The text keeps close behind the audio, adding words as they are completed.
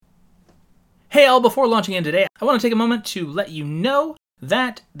Hey all, before launching in today, I want to take a moment to let you know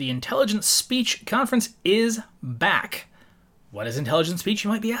that the Intelligent Speech Conference is back. What is Intelligent Speech, you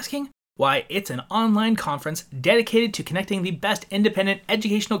might be asking? Why, it's an online conference dedicated to connecting the best independent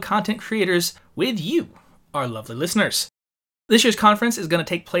educational content creators with you, our lovely listeners. This year's conference is going to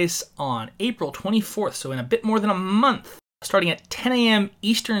take place on April 24th, so in a bit more than a month, starting at 10 a.m.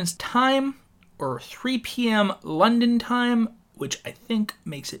 Eastern Time, or 3 p.m. London time, which I think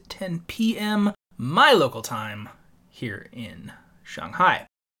makes it 10 p.m. my local time here in Shanghai.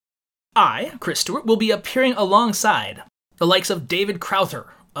 I, Chris Stewart, will be appearing alongside the likes of David Crowther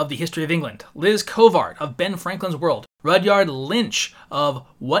of The History of England, Liz Covart of Ben Franklin's World, Rudyard Lynch of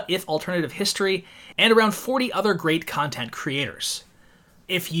What If Alternative History, and around 40 other great content creators.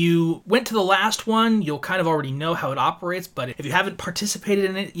 If you went to the last one, you'll kind of already know how it operates, but if you haven't participated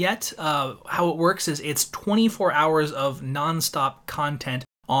in it yet, how it works is it's 24 hours of non-stop content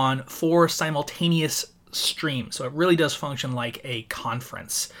on 4 simultaneous streams. So it really does function like a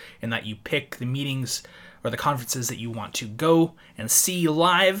conference in that you pick the meetings or the conferences that you want to go and see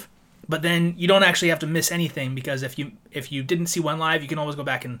live, but then you don't actually have to miss anything, because if you didn't see one live, you can always go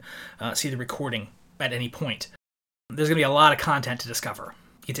back and see the recording at any point. There's going to be a lot of content to discover.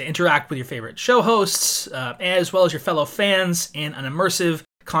 You get to interact with your favorite show hosts, as well as your fellow fans in an immersive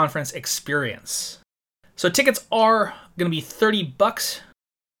conference experience. So tickets are going to be $30.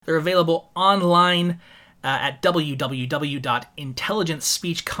 They're available online at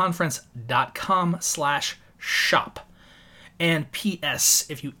www.intelligentspeechconference.com/shop. And P.S.,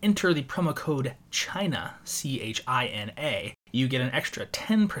 if you enter the promo code CHINA, C-H-I-N-A, you get an extra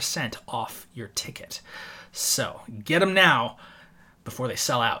 10% off your ticket. So get them now before they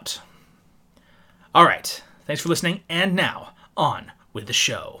sell out. All right, thanks for listening, and now on with the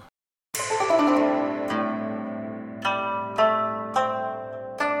show.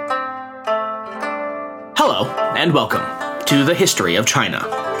 Hello, and welcome to the History of China.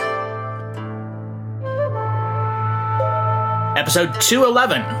 Episode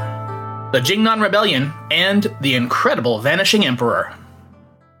 211, The Jingnan Rebellion and the Incredible Vanishing Emperor.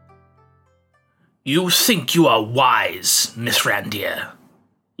 You think you are wise, Miss Randier.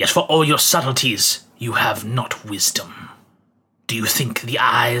 Yet for all your subtleties, you have not wisdom. Do you think the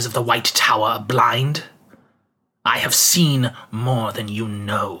eyes of the White Tower are blind? I have seen more than you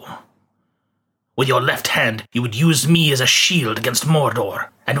know. With your left hand, you would use me as a shield against Mordor,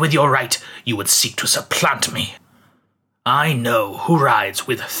 and with your right, you would seek to supplant me. I know who rides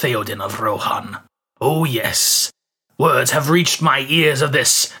with Theoden of Rohan. Oh yes, words have reached my ears of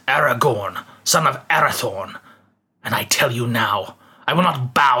this Aragorn, son of Arathorn, and I tell you now, I will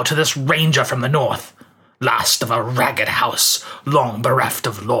not bow to this ranger from the north, last of a ragged house, long bereft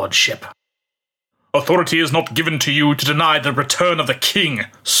of lordship. Authority is not given to you to deny the return of the king,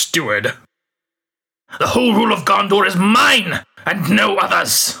 steward. The whole rule of Gondor is mine, and no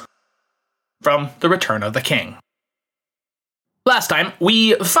others. From The Return of the King. Last time,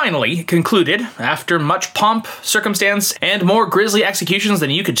 we finally concluded, after much pomp, circumstance, and more grisly executions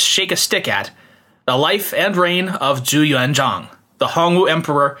than you could shake a stick at, the life and reign of Zhu Yunwen, the Hongwu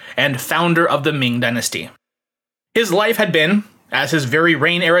Emperor and founder of the Ming Dynasty. His life had been, as his very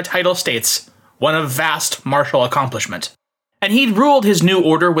reign-era title states, one of vast martial accomplishment. And he'd ruled his new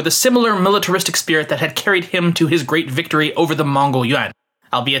order with a similar militaristic spirit that had carried him to his great victory over the Mongol Yuan,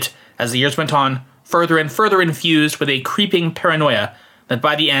 albeit, as the years went on, further and further infused with a creeping paranoia that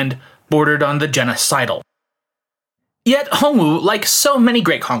by the end bordered on the genocidal. Yet Hongwu, like so many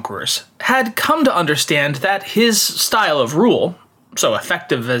great conquerors, had come to understand that his style of rule, so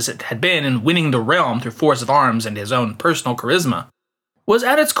effective as it had been in winning the realm through force of arms and his own personal charisma, was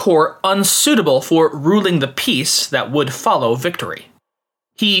at its core unsuitable for ruling the peace that would follow victory.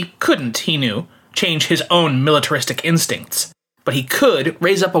 He couldn't, he knew, change his own militaristic instincts, but he could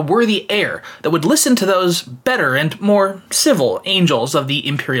raise up a worthy heir that would listen to those better and more civil angels of the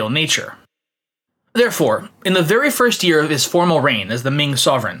imperial nature. Therefore, in the very first year of his formal reign as the Ming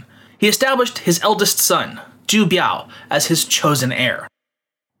sovereign, he established his eldest son, Zhu Biao, as his chosen heir.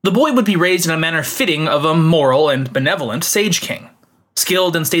 The boy would be raised in a manner fitting of a moral and benevolent sage king,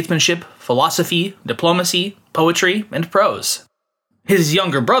 skilled in statesmanship, philosophy, diplomacy, poetry, and prose. His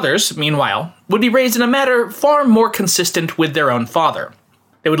younger brothers, meanwhile, would be raised in a manner far more consistent with their own father.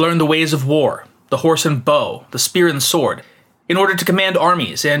 They would learn the ways of war, the horse and bow, the spear and sword, in order to command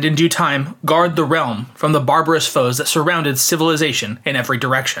armies and, in due time, guard the realm from the barbarous foes that surrounded civilization in every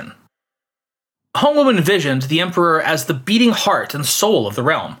direction. Hongwu envisioned the emperor as the beating heart and soul of the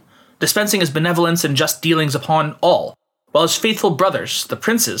realm, dispensing his benevolence and just dealings upon all, while his faithful brothers, the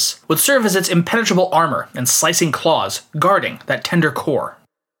princes, would serve as its impenetrable armor and slicing claws, guarding that tender core.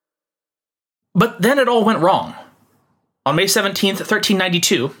 But then it all went wrong. On May 17,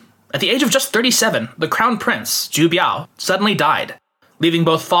 1392, at the age of just 37, the crown prince, Zhu Biao, suddenly died, leaving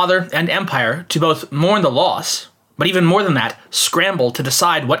both father and empire to both mourn the loss, but even more than that, scramble to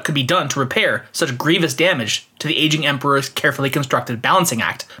decide what could be done to repair such grievous damage to the aging emperor's carefully constructed balancing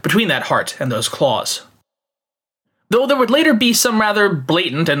act between that heart and those claws. Though there would later be some rather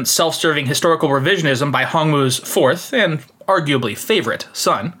blatant and self-serving historical revisionism by Hongwu's fourth, and arguably favorite,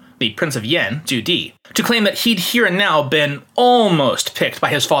 son, the Prince of Yan, Zhu Di, to claim that he'd here and now been almost picked by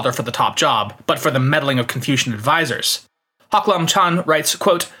his father for the top job, but for the meddling of Confucian advisors. Hok-lam Chan writes,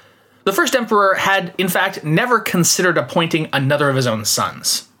 quote, "The first emperor had, in fact, never considered appointing another of his own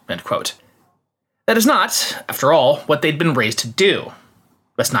sons." End quote. That is not, after all, what they'd been raised to do.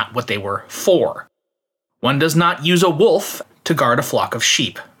 That's not what they were for. One does not use a wolf to guard a flock of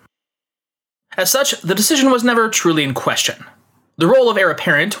sheep. As such, the decision was never truly in question. The role of heir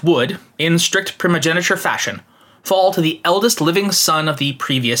apparent would, in strict primogeniture fashion, fall to the eldest living son of the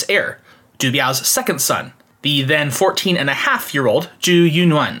previous heir, Zhu Biao's second son, the then 14-and-a-half-year-old Zhu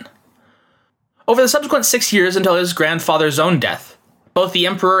Yunwen. Over the subsequent 6 years until his grandfather's own death, both the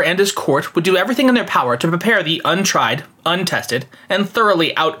emperor and his court would do everything in their power to prepare the untried, untested, and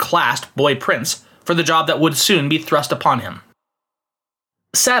thoroughly outclassed boy prince for the job that would soon be thrust upon him.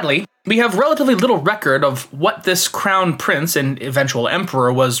 Sadly, we have relatively little record of what this crown prince and eventual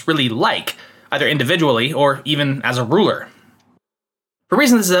emperor was really like, either individually or even as a ruler. For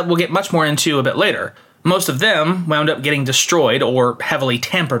reasons that we'll get much more into a bit later, most of them wound up getting destroyed or heavily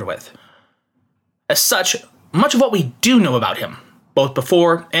tampered with. As such, much of what we do know about him, both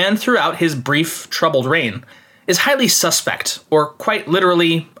before and throughout his brief, troubled reign, is highly suspect, or quite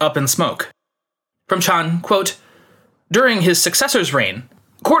literally up in smoke. From Chan, quote, "During his successor's reign,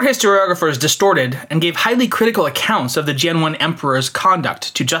 court historiographers distorted and gave highly critical accounts of the Jianwen Emperor's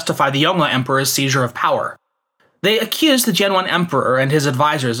conduct to justify the Yongle Emperor's seizure of power. They accused the Jianwen Emperor and his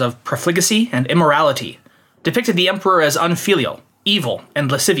advisors of profligacy and immorality, depicted the emperor as unfilial, evil, and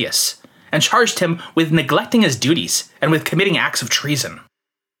lascivious, and charged him with neglecting his duties and with committing acts of treason.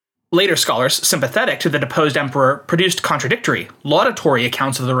 Later scholars sympathetic to the deposed emperor produced contradictory, laudatory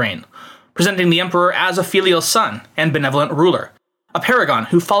accounts of the reign, presenting the emperor as a filial son and benevolent ruler, a paragon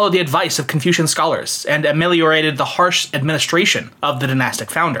who followed the advice of Confucian scholars and ameliorated the harsh administration of the dynastic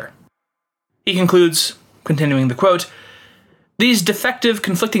founder." He concludes, continuing the quote, "These defective,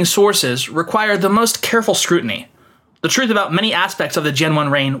 conflicting sources require the most careful scrutiny. The truth about many aspects of the Jianwen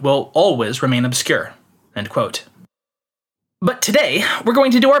reign will always remain obscure." End quote. But today, we're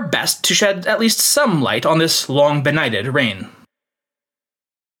going to do our best to shed at least some light on this long-benighted reign.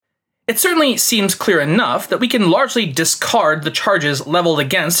 It certainly seems clear enough that we can largely discard the charges leveled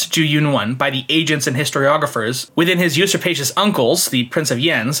against Zhu Yunwen by the agents and historiographers within his usurpacious uncle's, the Prince of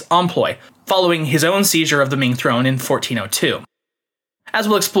Yan's, employ, following his own seizure of the Ming throne in 1402. As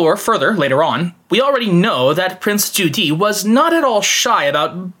we'll explore further later on, we already know that Prince Zhu Di was not at all shy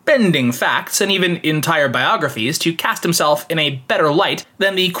about bending facts and even entire biographies to cast himself in a better light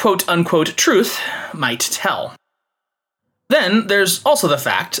than the quote-unquote truth might tell. Then there's also the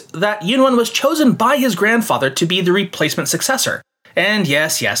fact that Yunwen was chosen by his grandfather to be the replacement successor. And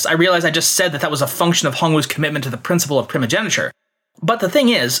yes, I realize I just said that was a function of Hongwu's commitment to the principle of primogeniture. But the thing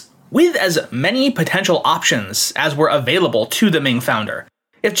is, with as many potential options as were available to the Ming founder,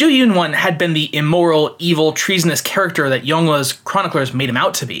 if Zhu Yunwen had been the immoral, evil, treasonous character that Yongle's chroniclers made him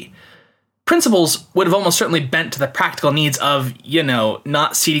out to be, principles would have almost certainly bent to the practical needs of,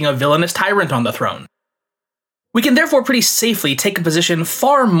 not seating a villainous tyrant on the throne. We can therefore pretty safely take a position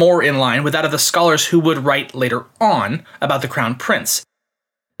far more in line with that of the scholars who would write later on about the crown prince,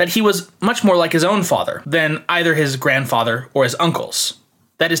 that he was much more like his own father than either his grandfather or his uncles.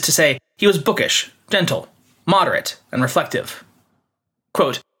 That is to say, he was bookish, gentle, moderate, and reflective.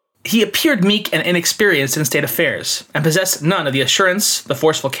 Quote, "He appeared meek and inexperienced in state affairs, and possessed none of the assurance, the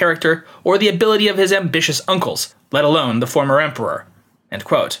forceful character, or the ability of his ambitious uncles, let alone the former emperor." End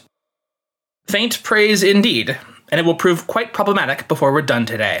quote. Faint praise indeed, and it will prove quite problematic before we're done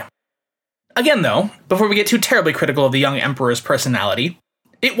today. Again though, before we get too terribly critical of the young emperor's personality,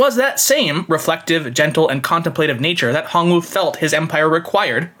 it was that same reflective, gentle, and contemplative nature that Hongwu felt his empire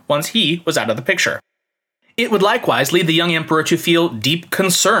required once he was out of the picture. It would likewise lead the young emperor to feel deep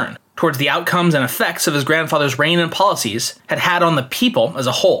concern towards the outcomes and effects of his grandfather's reign and policies had on the people as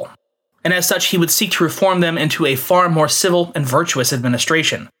a whole, and as such he would seek to reform them into a far more civil and virtuous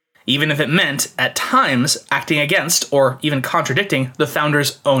administration, even if it meant, at times, acting against or even contradicting the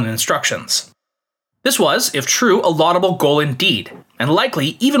founder's own instructions. This was, if true, a laudable goal indeed, and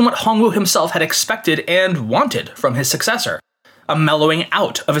likely even what Hongwu himself had expected and wanted from his successor, a mellowing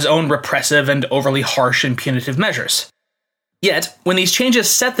out of his own repressive and overly harsh and punitive measures. Yet, when these changes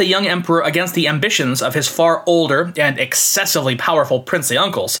set the young emperor against the ambitions of his far older and excessively powerful princely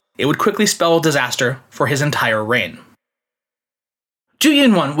uncles, it would quickly spell disaster for his entire reign. Zhu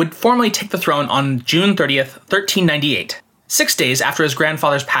Yunwen would formally take the throne on June 30th, 1398, 6 days after his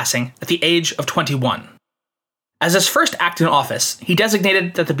grandfather's passing at the age of 21. As his first act in office, he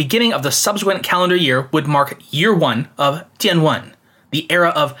designated that the beginning of the subsequent calendar year would mark Year 1 of Jianwen, the era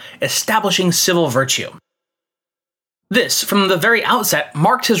of establishing civil virtue. This, from the very outset,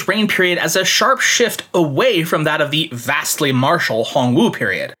 marked his reign period as a sharp shift away from that of the vastly martial Hongwu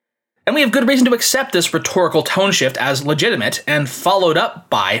period. And we have good reason to accept this rhetorical tone shift as legitimate and followed up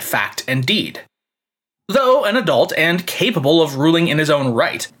by fact and deed. Though an adult and capable of ruling in his own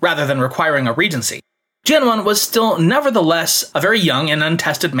right, rather than requiring a regency, Jianwen was still nevertheless a very young and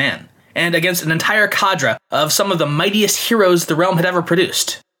untested man, and against an entire cadre of some of the mightiest heroes the realm had ever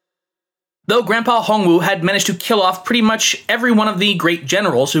produced. Though Grandpa Hongwu had managed to kill off pretty much every one of the great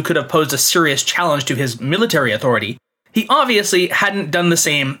generals who could have posed a serious challenge to his military authority, he obviously hadn't done the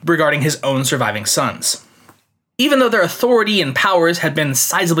same regarding his own surviving sons. Even though their authority and powers had been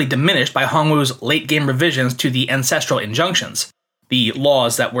sizably diminished by Hongwu's late-game revisions to the ancestral injunctions, the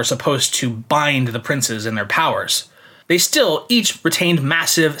laws that were supposed to bind the princes in their powers, they still each retained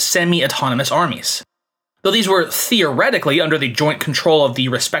massive semi-autonomous armies. Though these were theoretically under the joint control of the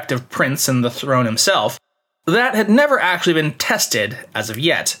respective prince and the throne himself, that had never actually been tested as of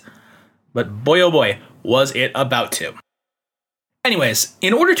yet. But boy oh boy, was it about to. Anyways,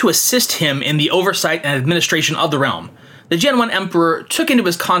 in order to assist him in the oversight and administration of the realm, the Jianwen Emperor took into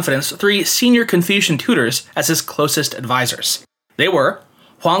his confidence 3 senior Confucian tutors as his closest advisors. They were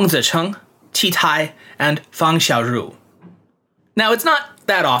Huang Zicheng, Qi Tai, and Fang Xiaoru. Now, it's not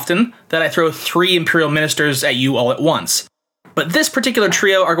that often that I throw 3 imperial ministers at you all at once, but this particular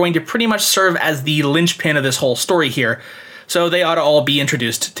trio are going to pretty much serve as the linchpin of this whole story here, so they ought to all be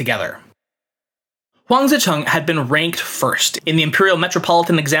introduced together. Huang Zicheng had been ranked first in the imperial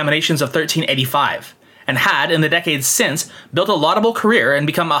metropolitan examinations of 1385, and had, in the decades since, built a laudable career and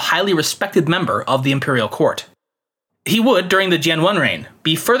become a highly respected member of the imperial court. He would, during the Jianwen reign,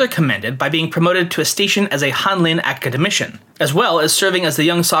 be further commended by being promoted to a station as a Hanlin academician, as well as serving as the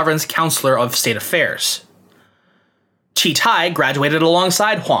young sovereign's counselor of state affairs. Qi Tai graduated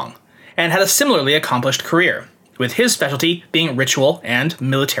alongside Huang, and had a similarly accomplished career, with his specialty being ritual and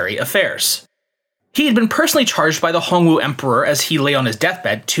military affairs. He had been personally charged by the Hongwu Emperor as he lay on his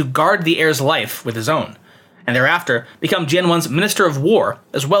deathbed to guard the heir's life with his own, and thereafter become Jianwen's Minister of War,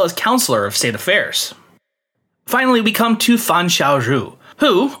 as well as Counselor of State Affairs. Finally, we come to Fang Xiaoru,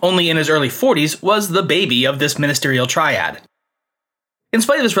 who, only in his early 40s, was the baby of this ministerial triad. In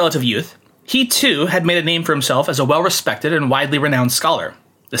spite of his relative youth, he too had made a name for himself as a well-respected and widely renowned scholar,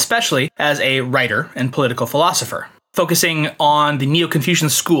 especially as a writer and political philosopher, focusing on the Neo-Confucian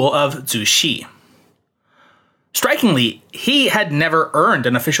school of Zhu. Strikingly, he had never earned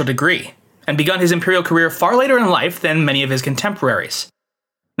an official degree, and begun his imperial career far later in life than many of his contemporaries.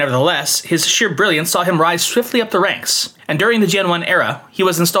 Nevertheless, his sheer brilliance saw him rise swiftly up the ranks, and during the Jianwen era, he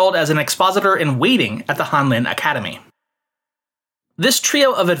was installed as an expositor-in-waiting at the Hanlin Academy. This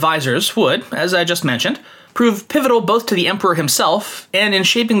trio of advisors would, as I just mentioned, prove pivotal both to the emperor himself and in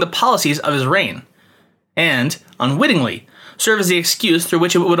shaping the policies of his reign, and, unwittingly, serve as the excuse through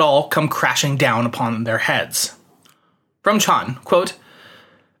which it would all come crashing down upon their heads. From Chan, quote,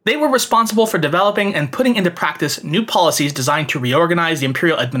 "They were responsible for developing and putting into practice new policies designed to reorganize the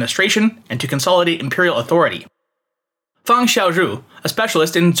imperial administration and to consolidate imperial authority. Fang Xiaoru, a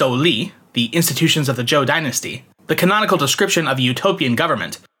specialist in Zhou Li, the institutions of the Zhou Dynasty, the canonical description of a utopian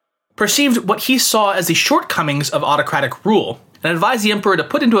government, perceived what he saw as the shortcomings of autocratic rule and advised the emperor to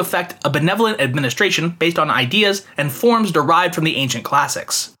put into effect a benevolent administration based on ideas and forms derived from the ancient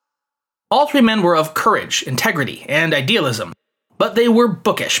classics. All 3 men were of courage, integrity, and idealism, but they were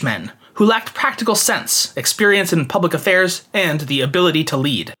bookish men who lacked practical sense, experience in public affairs, and the ability to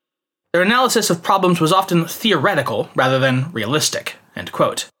lead. Their analysis of problems was often theoretical rather than realistic." End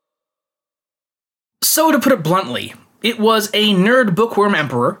quote. So, to put it bluntly, it was a nerd bookworm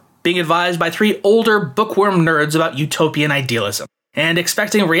emperor being advised by 3 older bookworm nerds about utopian idealism, and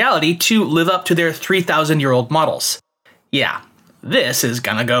expecting reality to live up to their 3,000-year-old models. Yeah, this is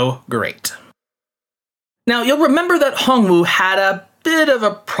gonna go great. Now, you'll remember that Hongwu had a bit of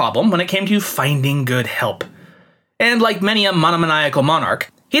a problem when it came to finding good help. And like many a monomaniacal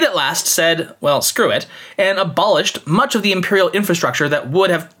monarch, he'd at last said, well, screw it, and abolished much of the imperial infrastructure that would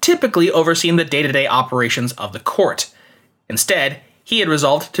have typically overseen the day-to-day operations of the court. Instead, he had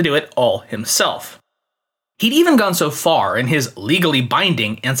resolved to do it all himself. He'd even gone so far in his legally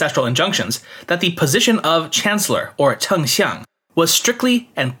binding ancestral injunctions that the position of chancellor, or Chengxiang, was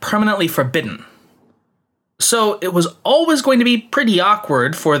strictly and permanently forbidden. So it was always going to be pretty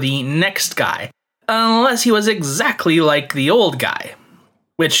awkward for the next guy, unless he was exactly like the old guy,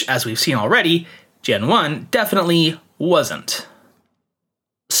 which, as we've seen already, Jianwen definitely wasn't.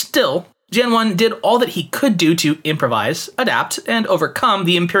 Still, Jianwen did all that he could do to improvise, adapt, and overcome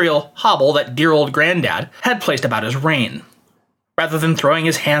the imperial hobble that dear old granddad had placed about his reign. Rather than throwing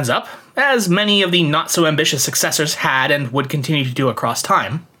his hands up, as many of the not-so-ambitious successors had and would continue to do across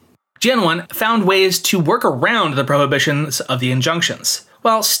time, Jianwen found ways to work around the prohibitions of the injunctions,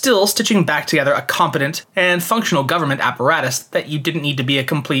 while still stitching back together a competent and functional government apparatus that you didn't need to be a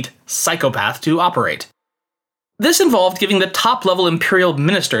complete psychopath to operate. This involved giving the top-level imperial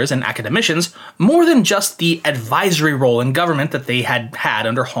ministers and academicians more than just the advisory role in government that they had had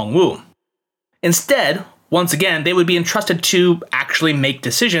under Hongwu. Instead, once again, they would be entrusted to actually make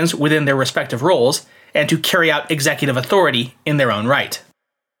decisions within their respective roles and to carry out executive authority in their own right.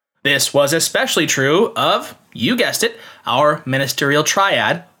 This was especially true of, you guessed it, our ministerial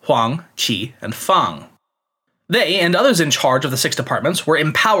triad, Huang, Qi, and Fang. They and others in charge of the 6 departments were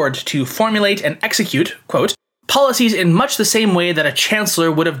empowered to formulate and execute, quote, policies in much the same way that a chancellor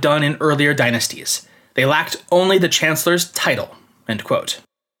would have done in earlier dynasties. They lacked only the chancellor's title, end quote.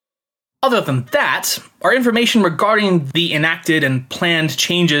 Other than that, our information regarding the enacted and planned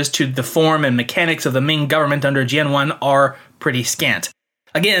changes to the form and mechanics of the Ming government under Jianwen are pretty scant.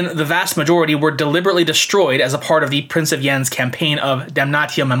 Again, the vast majority were deliberately destroyed as a part of the Prince of Yan's campaign of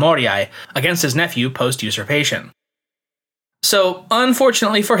Damnatio Memoriae against his nephew post-usurpation. So,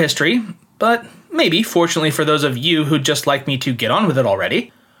 unfortunately for history, but maybe fortunately for those of you who'd just like me to get on with it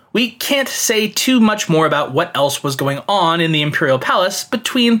already, we can't say too much more about what else was going on in the imperial palace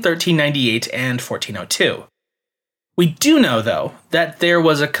between 1398 and 1402. We do know, though, that there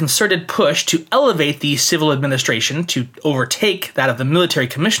was a concerted push to elevate the civil administration to overtake that of the military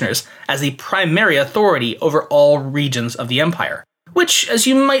commissioners as the primary authority over all regions of the empire, which, as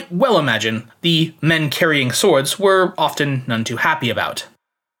you might well imagine, the men carrying swords were often none too happy about.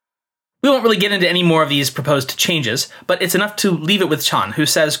 We won't really get into any more of these proposed changes, but it's enough to leave it with Chan, who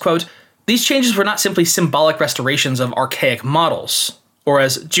says, quote, "These changes were not simply symbolic restorations of archaic models, or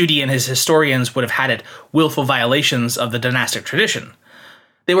as Judy and his historians would have had it, willful violations of the dynastic tradition.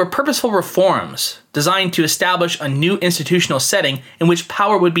 They were purposeful reforms, designed to establish a new institutional setting in which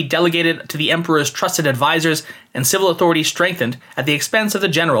power would be delegated to the emperor's trusted advisors and civil authority strengthened at the expense of the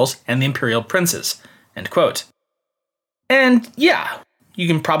generals and the imperial princes." End quote. And yeah, you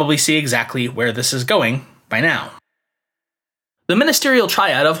can probably see exactly where this is going by now. The ministerial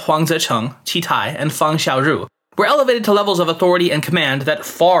triad of Huang Zicheng, Qi Tai, and Fang Xiaoru were elevated to levels of authority and command that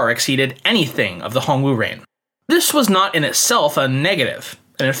far exceeded anything of the Hongwu reign. This was not in itself a negative,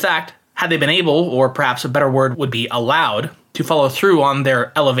 and in fact, had they been able, or perhaps a better word would be allowed, to follow through on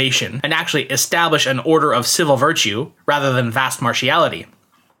their elevation and actually establish an order of civil virtue rather than vast martiality,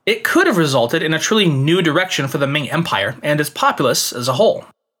 it could have resulted in a truly new direction for the Ming Empire and its populace as a whole.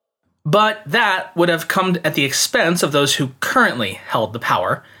 But that would have come at the expense of those who currently held the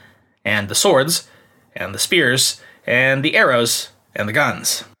power, and the swords, and the spears, and the arrows, and the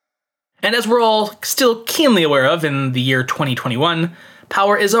guns. And as we're all still keenly aware of in the year 2021,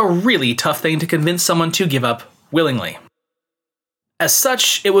 power is a really tough thing to convince someone to give up willingly. As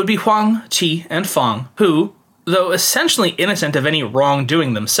such, it would be Huang, Qi, and Fang who, though essentially innocent of any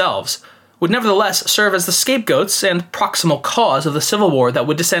wrongdoing themselves, would nevertheless serve as the scapegoats and proximal cause of the civil war that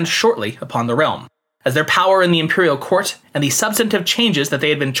would descend shortly upon the realm, as their power in the imperial court and the substantive changes that they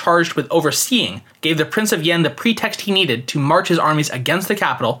had been charged with overseeing gave the Prince of Yan the pretext he needed to march his armies against the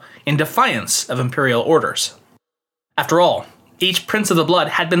capital in defiance of imperial orders. After all, each Prince of the Blood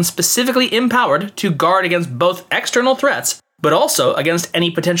had been specifically empowered to guard against both external threats, but also against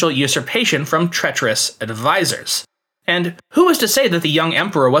any potential usurpation from treacherous advisors. And who was to say that the young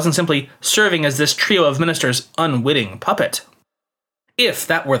emperor wasn't simply serving as this trio of ministers' unwitting puppet? If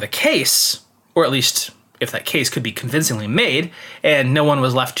that were the case, or at least if that case could be convincingly made, and no one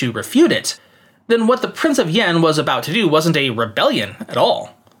was left to refute it, then what the Prince of Yan was about to do wasn't a rebellion at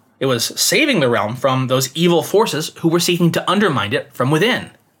all. It was saving the realm from those evil forces who were seeking to undermine it from within.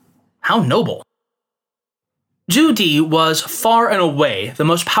 How noble. Zhu Di was far and away the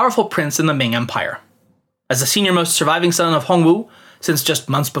most powerful prince in the Ming Empire. As the senior-most surviving son of Hongwu, since just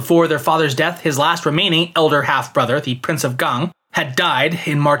months before their father's death, his last remaining elder half-brother, the Prince of Geng, had died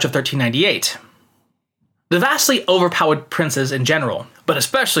in March of 1398. The vastly overpowered princes in general, but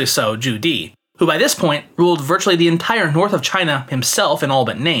especially so Zhu Di, who by this point ruled virtually the entire north of China himself in all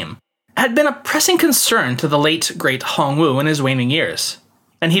but name, had been a pressing concern to the late great Hongwu in his waning years,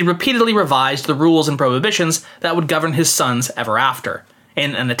 and he'd repeatedly revised the rules and prohibitions that would govern his sons ever after,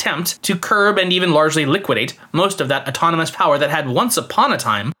 in an attempt to curb and even largely liquidate most of that autonomous power that had once upon a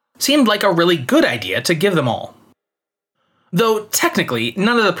time seemed like a really good idea to give them all. Though technically,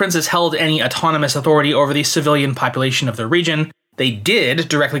 none of the princes held any autonomous authority over the civilian population of the region, they did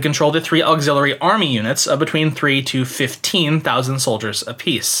directly control the 3 auxiliary army units of between 3 to 15,000 soldiers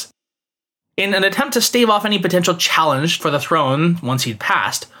apiece. In an attempt to stave off any potential challenge for the throne once he'd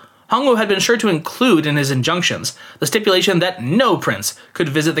passed, Hongwu had been sure to include in his injunctions the stipulation that no prince could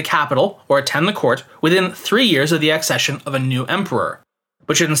visit the capital or attend the court within 3 years of the accession of a new emperor,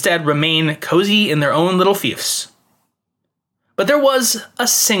 but should instead remain cozy in their own little fiefs. But there was a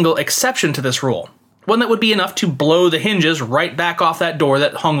single exception to this rule, one that would be enough to blow the hinges right back off that door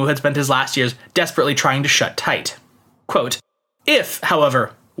that Hongwu had spent his last years desperately trying to shut tight. Quote, if,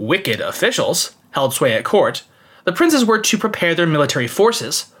 however, wicked officials held sway at court, the princes were to prepare their military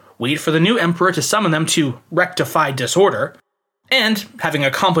forces, wait for the new emperor to summon them to rectify disorder, and, having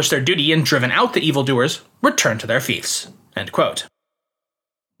accomplished their duty and driven out the evildoers, return to their fiefs. End quote.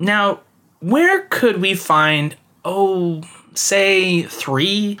 Now, where could we find, say,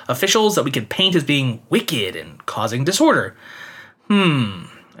 3 officials that we could paint as being wicked and causing disorder?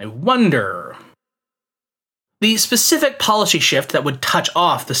 I wonder. The specific policy shift that would touch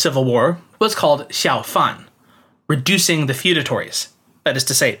off the civil war was called xiaofan, reducing the feudatories, that is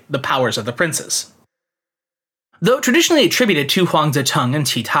to say, the powers of the princes. Though traditionally attributed to Huang Zicheng and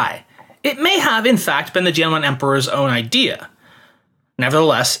Qi Tai, it may have in fact been the Jianwen Emperor's own idea.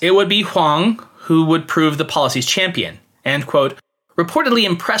 Nevertheless, it would be Huang who would prove the policy's champion, and, quote, reportedly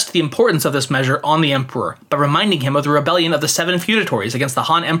impressed the importance of this measure on the emperor by reminding him of the rebellion of the 7 feudatories against the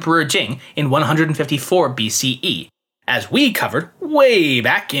Han Emperor Jing in 154 BCE, as we covered way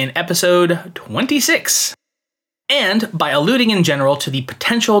back in episode 26, and by alluding in general to the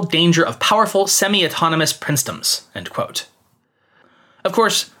potential danger of powerful semi-autonomous princedoms, end quote. Of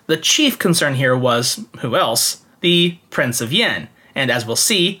course, the chief concern here was, who else? The Prince of Yen, and as we'll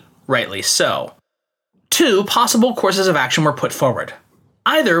see, rightly so. 2 possible courses of action were put forward.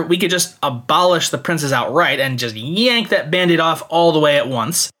 Either we could just abolish the princes outright and just yank that band-aid off all the way at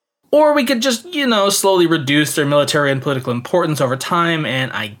once, or we could just, slowly reduce their military and political importance over time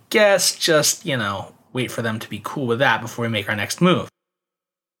and I guess just, wait for them to be cool with that before we make our next move.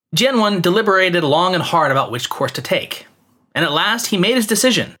 Jianwen deliberated long and hard about which course to take, and at last he made his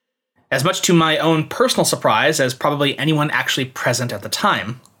decision, as much to my own personal surprise as probably anyone actually present at the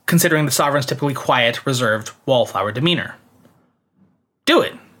time, considering the sovereign's typically quiet, reserved, wallflower demeanor. Do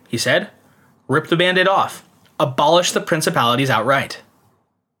it, he said. Rip the band-aid off. Abolish the principalities outright.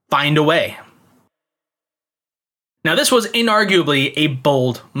 Find a way. Now this was inarguably a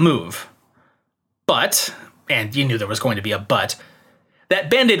bold move. But, and you knew there was going to be a but, that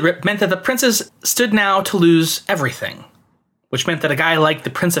band-aid rip meant that the princes stood now to lose everything, which meant that a guy like the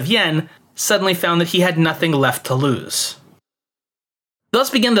Prince of Yen suddenly found that he had nothing left to lose. Thus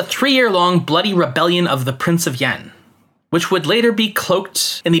began the 3-year-long bloody rebellion of the Prince of Yen, which would later be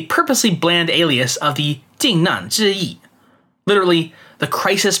cloaked in the purposely bland alias of the Jingnan Zhiyi, literally the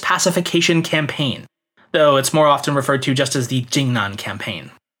Crisis Pacification Campaign, though it's more often referred to just as the Jingnan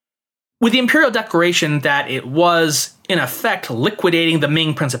Campaign. With the imperial declaration that it was, in effect, liquidating the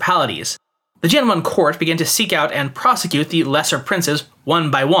Ming principalities, the Jianwen court began to seek out and prosecute the lesser princes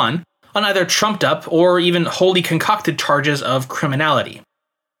one by one on either trumped-up or even wholly concocted charges of criminality.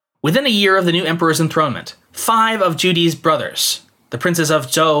 Within a year of the new emperor's enthronement, 5 of Judi's brothers, the princes of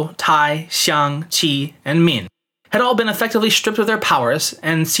Zhou, Tai, Xiang, Qi, and Min, had all been effectively stripped of their powers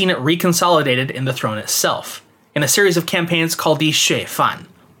and seen it reconsolidated in the throne itself, in a series of campaigns called the Xue Fan,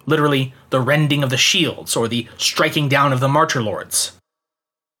 literally the rending of the shields or the striking down of the martyr lords.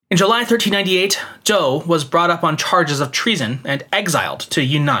 In July 1398, Zhou was brought up on charges of treason and exiled to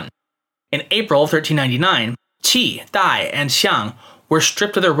Yunnan. In April 1399, Qi, Tai, and Xiang were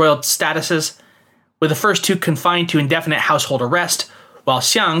stripped of their royal statuses, with the first 2 confined to indefinite household arrest, while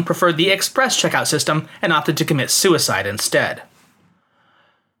Xiang preferred the express checkout system and opted to commit suicide instead.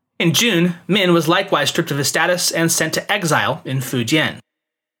 In June, Min was likewise stripped of his status and sent to exile in Fujian.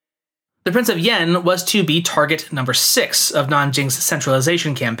 The Prince of Yen was to be target number 6 of Nanjing's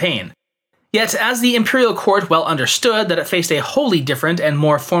centralization campaign. Yet, as the imperial court well understood that it faced a wholly different and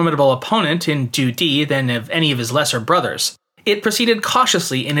more formidable opponent in Zhu Di than of any of his lesser brothers, it proceeded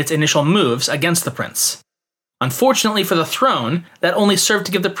cautiously in its initial moves against the prince. Unfortunately for the throne, that only served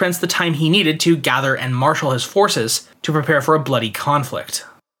to give the prince the time he needed to gather and marshal his forces to prepare for a bloody conflict.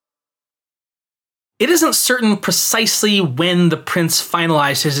 It isn't certain precisely when the prince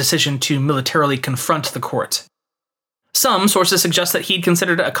finalized his decision to militarily confront the court. Some sources suggest that he'd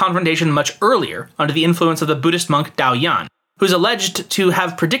considered a confrontation much earlier, under the influence of the Buddhist monk Dao Yan, who's alleged to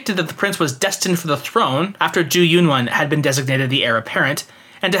have predicted that the prince was destined for the throne after Zhu Yunwen had been designated the heir apparent,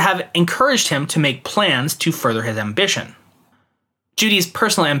 and to have encouraged him to make plans to further his ambition. Zhu Di's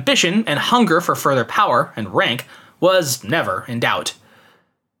personal ambition and hunger for further power and rank was never in doubt.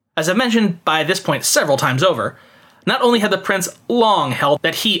 As I've mentioned by this point several times over, not only had the prince long held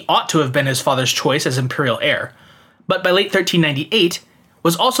that he ought to have been his father's choice as imperial heir, but by late 1398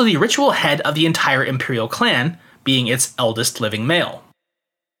 was also the ritual head of the entire imperial clan, being its eldest living male.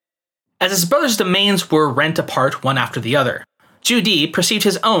 As his brother's domains were rent apart one after the other, Zhu Di perceived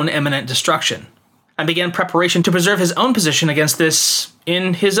his own imminent destruction, and began preparation to preserve his own position against this,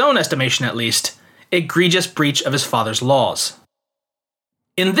 in his own estimation at least, egregious breach of his father's laws.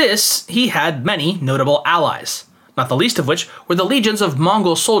 In this, he had many notable allies, not the least of which were the legions of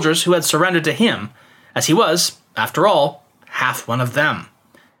Mongol soldiers who had surrendered to him, as he was, after all, half one of them,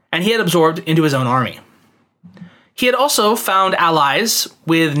 and he had absorbed into his own army. He had also found allies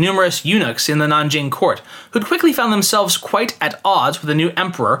with numerous eunuchs in the Nanjing court, who'd quickly found themselves quite at odds with the new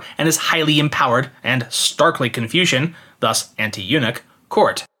emperor and his highly empowered and starkly Confucian, thus anti-eunuch,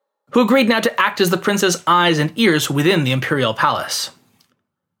 court, who agreed now to act as the prince's eyes and ears within the imperial palace.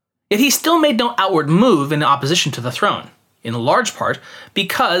 Yet he still made no outward move in opposition to the throne, in large part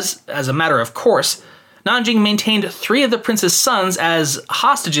because, as a matter of course, Nanjing maintained 3 of the prince's sons as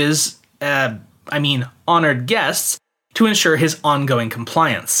hostages, honored guests, to ensure his ongoing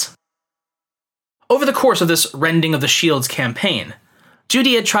compliance. Over the course of this Rending of the Shields campaign, Zhu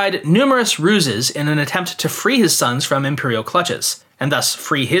Di had tried numerous ruses in an attempt to free his sons from imperial clutches, and thus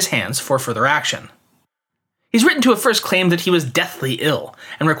free his hands for further action. He's written to have first claimed that he was deathly ill,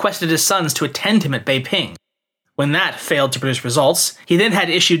 and requested his sons to attend him at Beiping. When that failed to produce results, he then had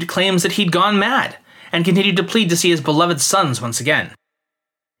issued claims that he'd gone mad, and continued to plead to see his beloved sons once again.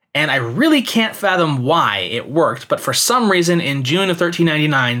 And I really can't fathom why it worked, but for some reason in June of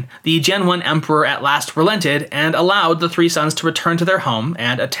 1399, the Jianwen Emperor at last relented and allowed the 3 sons to return to their home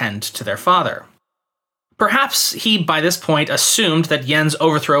and attend to their father. Perhaps he by this point assumed that Yan's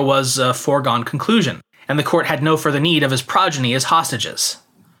overthrow was a foregone conclusion, and the court had no further need of his progeny as hostages.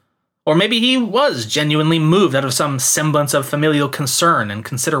 Or maybe he was genuinely moved out of some semblance of familial concern and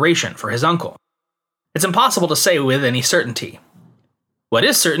consideration for his uncle. It's impossible to say with any certainty. What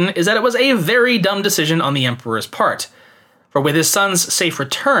is certain is that it was a very dumb decision on the emperor's part, for with his son's safe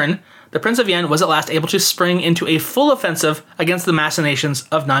return, the Prince of Yan was at last able to spring into a full offensive against the machinations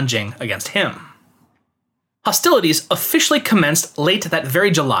of Nanjing against him. Hostilities officially commenced late that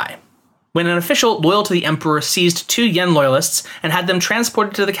very July, when an official loyal to the emperor seized 2 Yan loyalists and had them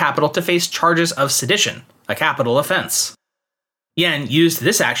transported to the capital to face charges of sedition, a capital offense. Yan used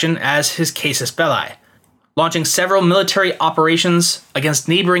this action as his casus belli, launching several military operations against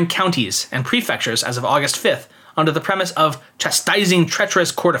neighboring counties and prefectures as of August 5th, under the premise of chastising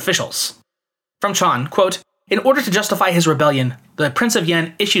treacherous court officials. From Chan, quote, "In order to justify his rebellion, the Prince of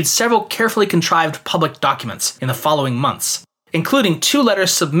Yan issued several carefully contrived public documents in the following months, including 2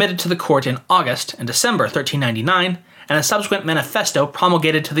 letters submitted to the court in August and December 1399, and a subsequent manifesto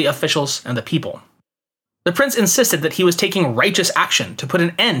promulgated to the officials and the people. The prince insisted that he was taking righteous action to put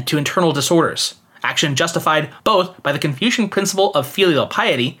an end to internal disorders, action justified both by the Confucian principle of filial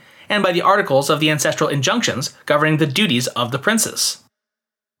piety and by the articles of the ancestral injunctions governing the duties of the princes.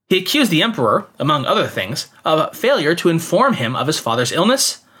 He accused the emperor, among other things, of failure to inform him of his father's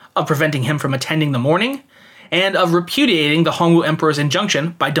illness, of preventing him from attending the mourning, and of repudiating the Hongwu Emperor's injunction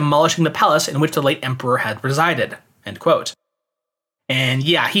by demolishing the palace in which the late emperor had resided." End quote. And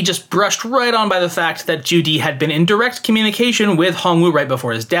yeah, he just brushed right on by the fact that Zhu Di had been in direct communication with Hongwu right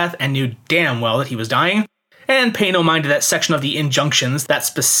before his death and knew damn well that he was dying, and pay no mind to that section of the injunctions that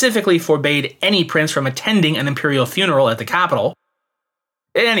specifically forbade any prince from attending an imperial funeral at the capital.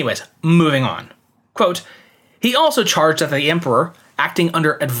 Anyways, moving on. Quote, "He also charged that the emperor, acting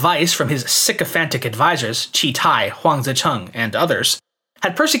under advice from his sycophantic advisors, Qi Tai, Huang Zicheng, and others,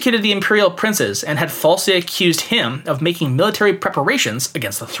 had persecuted the imperial princes and had falsely accused him of making military preparations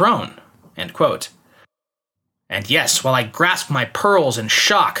against the throne." End quote. And yes, while I grasp my pearls in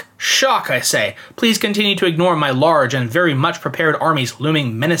shock, I say, please continue to ignore my large and very much prepared armies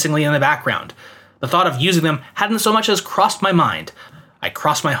looming menacingly in the background. The thought of using them hadn't so much as crossed my mind. I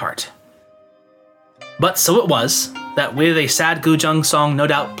crossed my heart. But so it was, that with a sad guzheng song no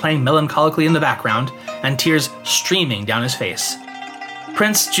doubt playing melancholically in the background, and tears streaming down his face,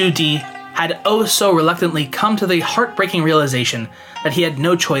 Prince Zhu Di had oh so reluctantly come to the heartbreaking realization that he had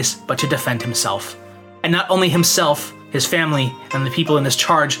no choice but to defend himself, and not only himself, his family, and the people in his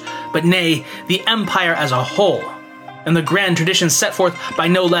charge, but nay, the empire as a whole, and the grand traditions set forth by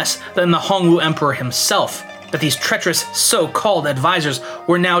no less than the Hongwu Emperor himself, that these treacherous so-called advisors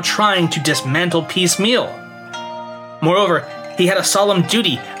were now trying to dismantle piecemeal. Moreover, he had a solemn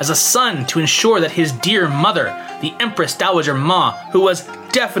duty as a son to ensure that his dear mother, the Empress Dowager Ma, who was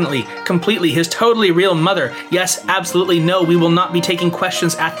definitely, completely his totally real mother, yes, absolutely no, we will not be taking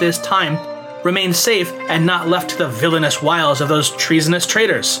questions at this time, remained safe and not left to the villainous wiles of those treasonous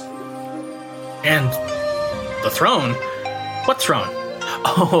traitors. And the throne? What throne?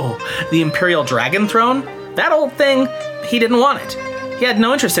 Oh, the Imperial Dragon Throne? That old thing, he didn't want it. He had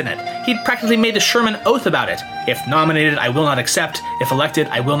no interest in it. He'd practically made the Sherman Oath about it. If nominated, I will not accept. If elected,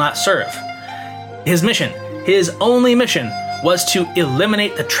 I will not serve. His mission, his only mission, was to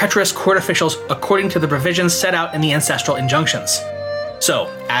eliminate the treacherous court officials according to the provisions set out in the ancestral injunctions.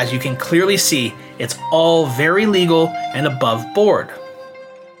 So, as you can clearly see, it's all very legal and above board.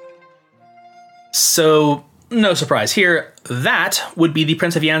 So, no surprise here, that would be the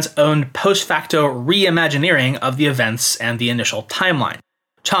Prince of Yan's own post-facto reimagineering of the events and the initial timeline.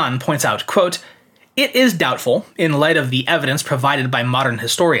 Chan points out, quote, "It is doubtful, in light of the evidence provided by modern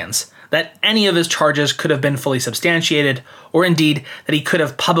historians, that any of his charges could have been fully substantiated, or indeed that he could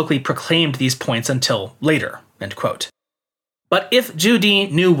have publicly proclaimed these points until later." End quote. But if Zhu Di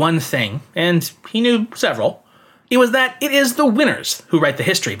knew one thing, and he knew several, it was that it is the winners who write the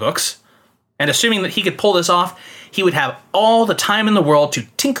history books. And assuming that he could pull this off, he would have all the time in the world to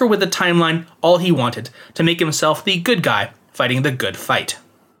tinker with the timeline all he wanted to make himself the good guy fighting the good fight.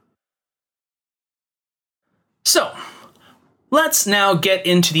 So, let's now get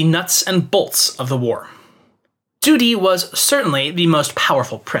into the nuts and bolts of the war. Zhu Di was certainly the most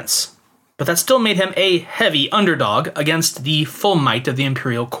powerful prince, but that still made him a heavy underdog against the full might of the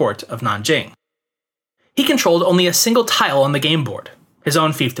imperial court of Nanjing. He controlled only a single tile on the game board, his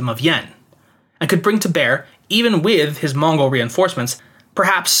own fiefdom of Yan, and could bring to bear, even with his Mongol reinforcements,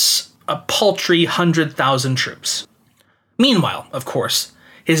 perhaps a paltry 100,000 troops. Meanwhile, of course,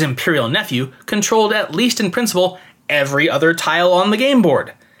 his imperial nephew controlled, at least in principle, every other tile on the game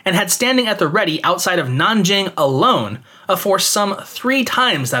board, and had standing at the ready outside of Nanjing alone a force some 3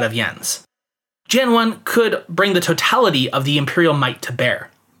 times that of Yan's. Jianwen could bring the totality of the imperial might to bear,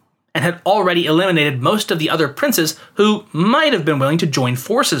 and had already eliminated most of the other princes who might have been willing to join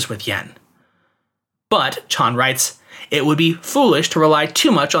forces with Yan. But, Chan writes, it would be foolish to rely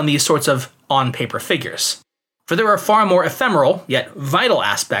too much on these sorts of on-paper figures, for there are far more ephemeral, yet vital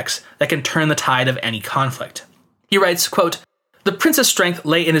aspects that can turn the tide of any conflict. He writes, quote, "The prince's strength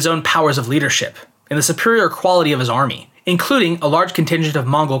lay in his own powers of leadership, in the superior quality of his army, including a large contingent of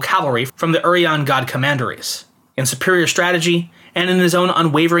Mongol cavalry from the Urian god commanderies, in superior strategy, and in his own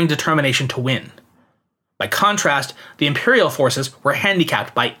unwavering determination to win. By contrast, the imperial forces were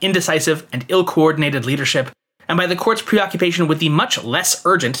handicapped by indecisive and ill-coordinated leadership, and by the court's preoccupation with the much less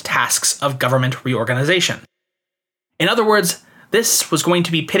urgent tasks of government reorganization. In other words, this was going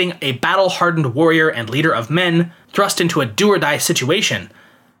to be pitting a battle-hardened warrior and leader of men thrust into a do-or-die situation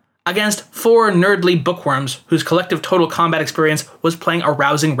against 4 nerdly bookworms whose collective total combat experience was playing a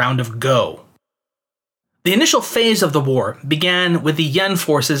rousing round of Go. The initial phase of the war began with the Yan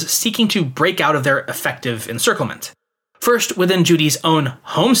forces seeking to break out of their effective encirclement. First within Zhu Di's own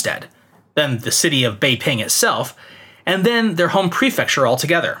homestead, then the city of Beiping itself, and then their home prefecture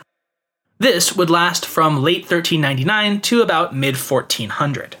altogether. This would last from late 1399 to about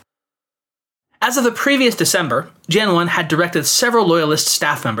mid-1400. As of the previous December, Jianwen had directed several loyalist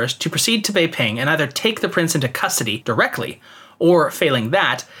staff members to proceed to Beiping and either take the prince into custody directly, or, failing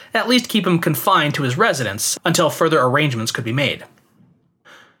that, at least keep him confined to his residence until further arrangements could be made.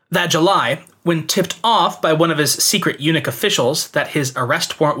 That July, when tipped off by one of his secret eunuch officials that his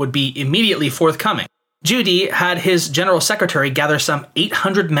arrest warrant would be immediately forthcoming, Zhu Di had his general secretary gather some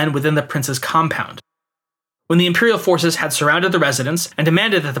 800 men within the prince's compound. When the imperial forces had surrounded the residence and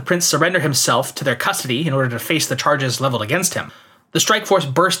demanded that the prince surrender himself to their custody in order to face the charges leveled against him, the strike force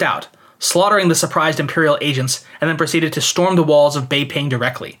burst out, slaughtering the surprised imperial agents, and then proceeded to storm the walls of Beiping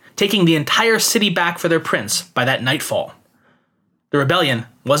directly, taking the entire city back for their prince by that nightfall. The rebellion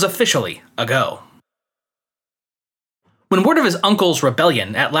was officially a go. When word of his uncle's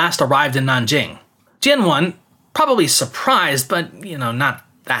rebellion at last arrived in Nanjing, Jianwen, probably surprised, but, not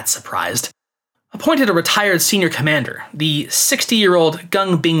that surprised, appointed a retired senior commander, the 60-year-old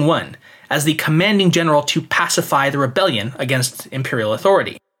Geng Bingwen, as the commanding general to pacify the rebellion against imperial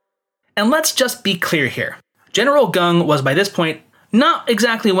authority. And let's just be clear here. General Geng was by this point not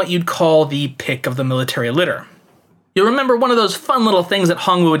exactly what you'd call the pick of the military litter. You'll remember one of those fun little things that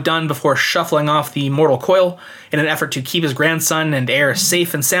Hongwu had done before shuffling off the mortal coil in an effort to keep his grandson and heir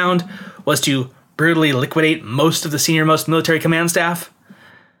safe and sound was to brutally liquidate most of the senior-most military command staff.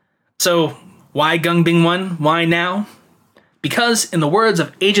 So, why Geng Bingwen? Why now? Because, in the words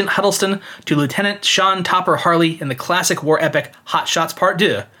of Agent Huddleston to Lieutenant Sean Topper Harley in the classic war epic Hot Shots Part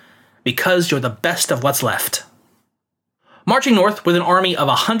 2, because you're the best of what's left. Marching north with an army of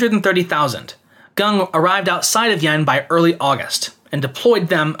 130,000, Geng arrived outside of Yan by early August and deployed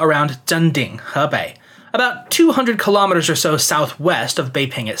them around Zhending, Hebei, about 200 kilometers or so southwest of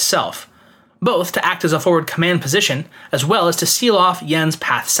Beiping itself, both to act as a forward command position as well as to seal off Yan's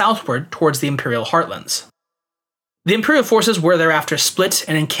path southward towards the imperial heartlands. The imperial forces were thereafter split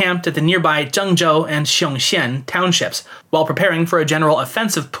and encamped at the nearby Zhengzhou and Xiongxian townships while preparing for a general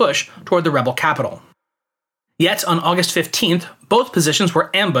offensive push toward the rebel capital. Yet, on August 15th, both positions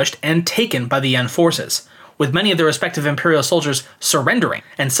were ambushed and taken by the Yan forces, with many of their respective imperial soldiers surrendering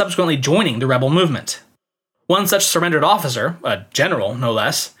and subsequently joining the rebel movement. One such surrendered officer, a general no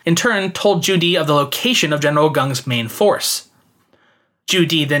less, in turn told Zhu Di of the location of General Geng's main force. Zhu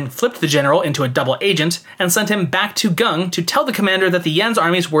Di then flipped the general into a double agent and sent him back to Geng to tell the commander that the Yan's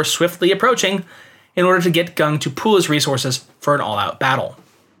armies were swiftly approaching in order to get Geng to pool his resources for an all-out battle.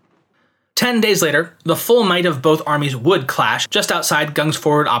 10 days later, the full might of both armies would clash just outside Geng's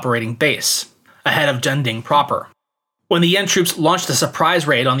forward operating base, ahead of Zhending proper, when the Yan troops launched a surprise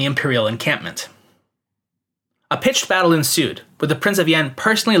raid on the imperial encampment. A pitched battle ensued, with the Prince of Yan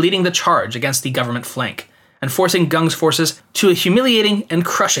personally leading the charge against the government flank, and forcing Geng's forces to a humiliating and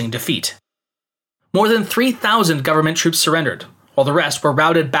crushing defeat. More than 3,000 government troops surrendered, while the rest were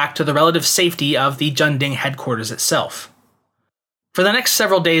routed back to the relative safety of the Zhending headquarters itself. For the next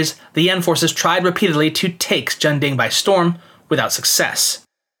several days, the Yan forces tried repeatedly to take Zhending by storm, without success.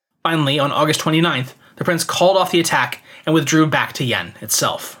 Finally, on August 29th, the prince called off the attack and withdrew back to Yan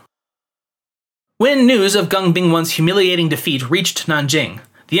itself. When news of Geng Bingwen's humiliating defeat reached Nanjing,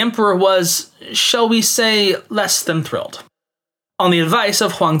 the emperor was, shall we say, less than thrilled. On the advice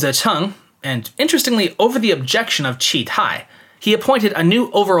of Huang Zicheng, and interestingly over the objection of Qi Tai, he appointed a new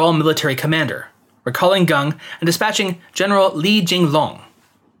overall military commander, recalling Geng and dispatching General Li Jinglong.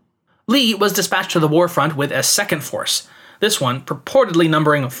 Li was dispatched to the war front with a second force, this one purportedly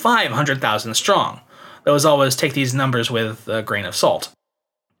numbering 500,000 strong, though as always take these numbers with a grain of salt.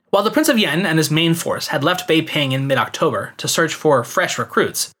 While the Prince of Yan and his main force had left Beiping in mid-October to search for fresh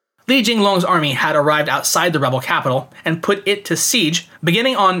recruits, Li Jinglong's army had arrived outside the rebel capital and put it to siege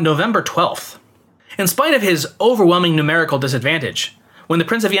beginning on November 12th. In spite of his overwhelming numerical disadvantage, when the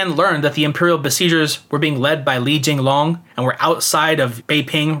Prince of Yan learned that the imperial besiegers were being led by Li Jinglong and were outside of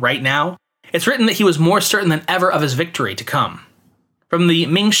Beiping right now, it's written that he was more certain than ever of his victory to come. From the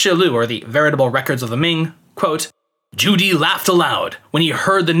Ming Shilu, or the veritable records of the Ming, quote, Zhu Di laughed aloud when he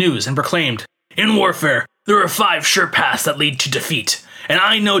heard the news and proclaimed, "In warfare, there are 5 sure paths that lead to defeat, and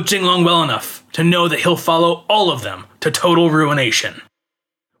I know Jinglong well enough to know that he'll follow all of them to total ruination.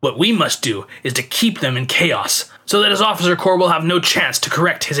 What we must do is to keep them in chaos, so that his officer corps will have no chance to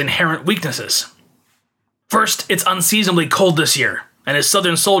correct his inherent weaknesses. First, it's unseasonably cold this year, and his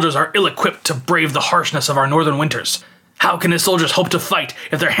southern soldiers are ill-equipped to brave the harshness of our northern winters. How can his soldiers hope to fight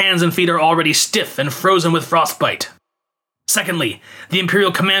if their hands and feet are already stiff and frozen with frostbite? Secondly, the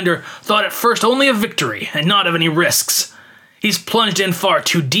imperial commander thought at first only of victory and not of any risks. He's plunged in far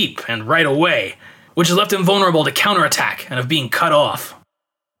too deep and right away, which has left him vulnerable to counterattack and of being cut off.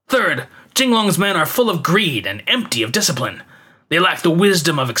 Third, Jinglong's men are full of greed and empty of discipline. They lack the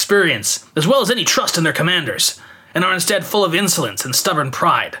wisdom of experience, as well as any trust in their commanders, and are instead full of insolence and stubborn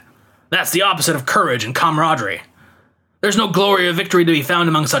pride. That's the opposite of courage and camaraderie. There's no glory or victory to be found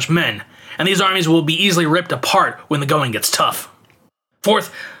among such men, and these armies will be easily ripped apart when the going gets tough.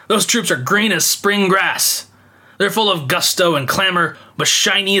 Fourth, those troops are green as spring grass. They're full of gusto and clamor, but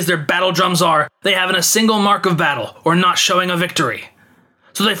shiny as their battle drums are, they haven't a single mark of battle or not showing a victory.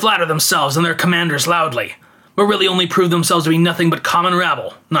 So they flatter themselves and their commanders loudly, but really only prove themselves to be nothing but common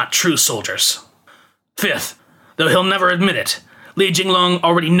rabble, not true soldiers. Fifth, though he'll never admit it, Li Jinglong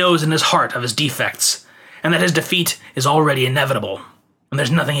already knows in his heart of his defects, and that his defeat is already inevitable, and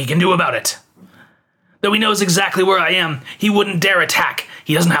there's nothing he can do about it. Though he knows exactly where I am, he wouldn't dare attack.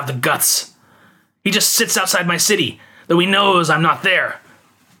 He doesn't have the guts. He just sits outside my city, though he knows I'm not there.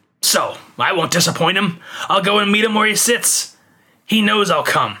 So, I won't disappoint him. I'll go and meet him where he sits. He knows I'll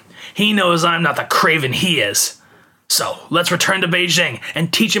come. He knows I'm not the craven he is. So, let's return to Beijing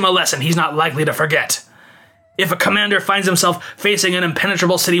and teach him a lesson he's not likely to forget. If a commander finds himself facing an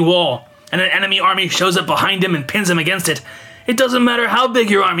impenetrable city wall, and an enemy army shows up behind him and pins him against it, it doesn't matter how big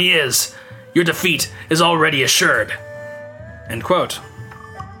your army is. Your defeat is already assured." End quote.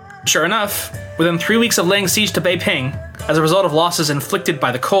 Sure enough, within 3 weeks of laying siege to Beiping, as a result of losses inflicted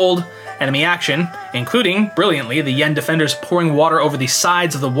by the cold, enemy action, including, brilliantly, the Yen defenders pouring water over the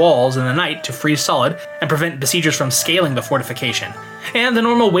sides of the walls in the night to freeze solid and prevent besiegers from scaling the fortification, and the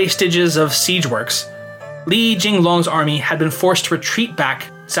normal wastages of siege works, Li Jinglong's army had been forced to retreat back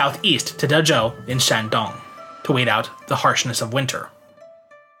southeast to Dezhou in Shandong to wait out the harshness of winter.